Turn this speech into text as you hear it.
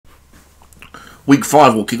Week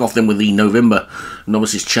 5 will kick off then with the November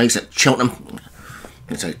Novices Chase at Cheltenham.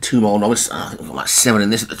 It's a 2-mile novice. I think we've got about 7 in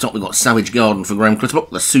this. At the top we've got Savage Garden for Graham Clutterbuck,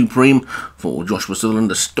 the Supreme for Joshua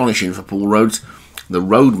Sutherland, Astonishing for Paul Rhodes, the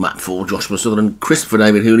Roadmap for Joshua Sutherland, Crisp for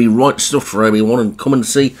David Hooley, Right Stuff for Obi-Wan, and Come and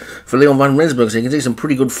See for Leon van Rensburg. So you can see some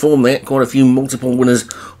pretty good form there. Quite a few multiple winners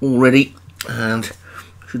already, and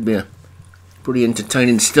should be a pretty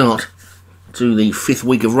entertaining start to the 5th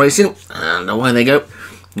week of racing. And away they go.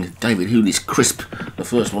 David Hooley's Crisp, the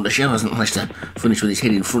first one to show, hasn't managed to finish with his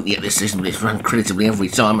head in front yet this season, but it's run creditably every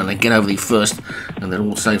time, and they get over the first, and they're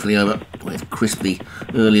all safely over with Crisp, the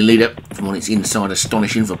early leader, from on its inside.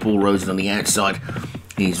 Astonishing for Paul Rhodes, and on the outside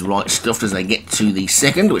he's Right Stuffed as they get to the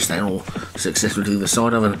second, which they're all successful to the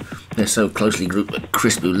side of, and they're so closely grouped that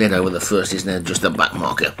Crisp, who led over the first, is now just a back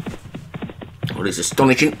marker. But it's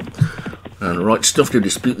Astonishing and Right Stuffed who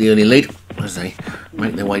dispute the early lead as they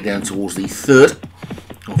make their way down towards the third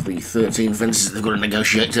of the 13 fences they've got to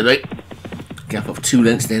negotiate today. Gap of 2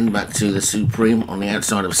 lengths then back to the Supreme on the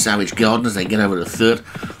outside of Savage Garden as they get over the third.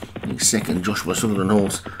 The second, Joshua Sutherland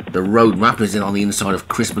holds the Roadmap, is in on the inside of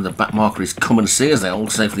Crisp, and the back marker is Come and See as they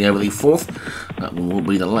hold safely over the fourth. That one will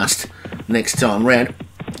be the last next time round.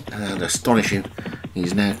 And Astonishing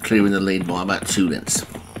is now clearing the lead by about 2 lengths,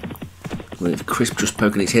 with Crisp just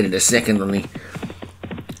poking his head into second on the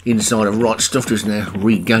inside of Right Stuffed, who's now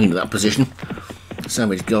regained that position.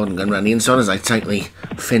 Savage Garden going around the inside as they take the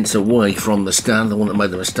fence away from the stand. The one that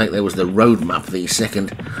made the mistake there was the Roadmap, the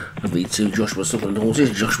second of the 2 Joshua Sutherland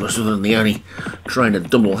horses. Joshua Sutherland, the only trainer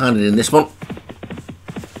double-handed in this one.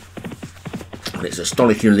 And it's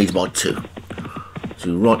Astonishing leads by 2.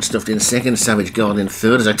 So Right Stuffed in second, Savage Garden in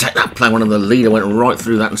third. As they take that play, one of the leader went right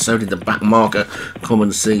through that, and so did the back marker, Come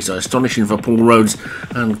and See. So Astonishing for Paul Rhodes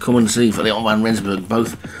and Come and See for Leon van Rensburg,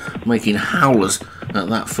 both making howlers at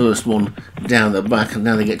that first one down the back, and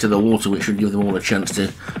now they get to the water, which should give them all a chance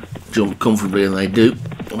to jump comfortably, and they do,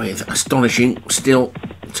 with Astonishing still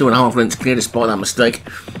 2.5 lengths clear despite that mistake.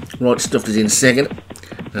 Right Stuffed is in second,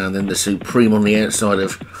 and then the Supreme on the outside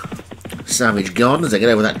of Savage Garden as they get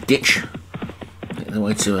over that ditch. Get their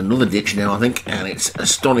way to another ditch now, I think, and it's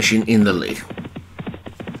Astonishing in the lead.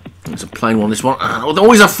 It's a plain one, this one. And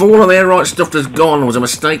always a faller there. Right Stuffed has gone. There was a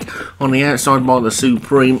mistake on the outside by the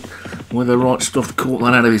Supreme, whether Right Stuffed caught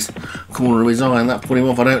that out of his corner of his eye and that put him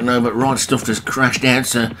off, I don't know, but Right Stuffed has crashed out,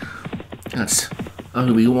 so that's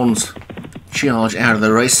Obi-Wan's charge out of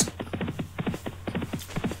the race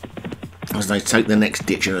as they take the next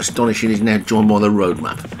ditch, and Astonishing is now joined by the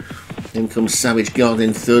Roadmap. Then comes Savage Garden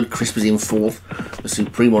in third, Crisp is in fourth, the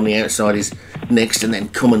Supreme on the outside is next, and then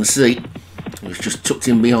Come and See, who's just tucked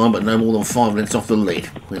in behind but no more than 5 lengths off the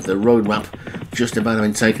lead, with the Roadmap just about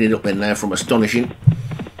having taken it up then now from Astonishing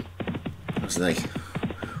as they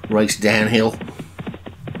race downhill,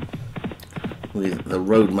 with the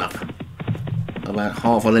Roadmap about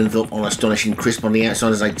half a length up on Astonishing. Crisp on the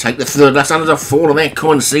outside as they take the third. That's under the fall, and there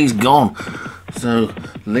Come and See's gone. So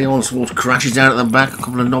Leon Swartz crashes out at the back, a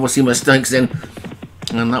couple of novice mistakes then,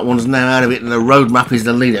 and that one's now out of it, and the Roadmap is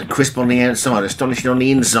the leader. Crisp on the outside, Astonishing on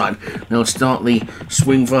the inside. They'll start the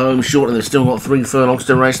swing for home short, and they've still got 3 furlongs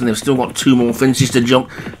to race, and they've still got 2 more fences to jump,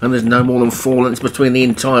 and there's no more than 4 lengths between the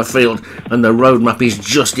entire field, and the Roadmap is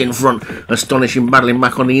just in front. Astonishing battling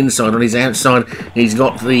back on the inside. On his outside, he's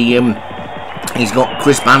got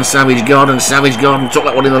Crisp and Savage Garden. Savage Garden took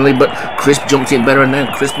that one in the lead, but Crisp jumped in better, and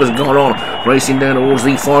now Crisp has gone on, racing down towards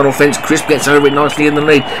the final fence. Crisp gets over it nicely in the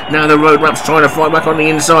lead. Now the Roadmap's trying to fight back on the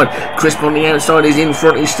inside. Crisp on the outside is in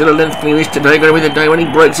front. He's still a length clear. Is today going to be the day when he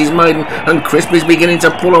breaks his maiden, and Crisp is beginning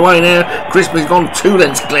to pull away now. Crisp has gone 2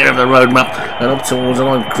 lengths clear of the Roadmap, and up towards the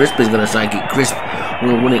line. Crisp is going to take it. Crisp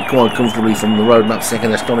will win it quite comfortably from the Roadmap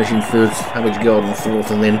second, Astonishing third, Savage Garden fourth,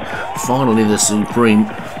 and then finally the Supreme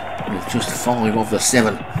with just 5 of the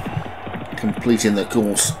 7 completing the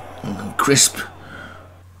course. And Crisp,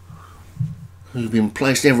 who's been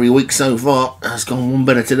placed every week so far, has gone one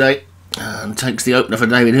better today and takes the opener for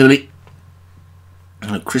David Hooley.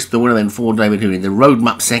 And Crisp the winner then for David Hooley. The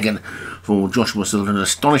Roadmap second for Joshua Sutherland,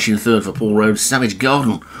 Astonishing third for Paul Rhodes, Savage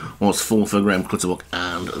Garden was fourth for Graham Clutterbuck,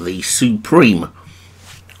 and the Supreme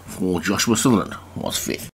for Joshua Sutherland was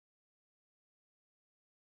fifth.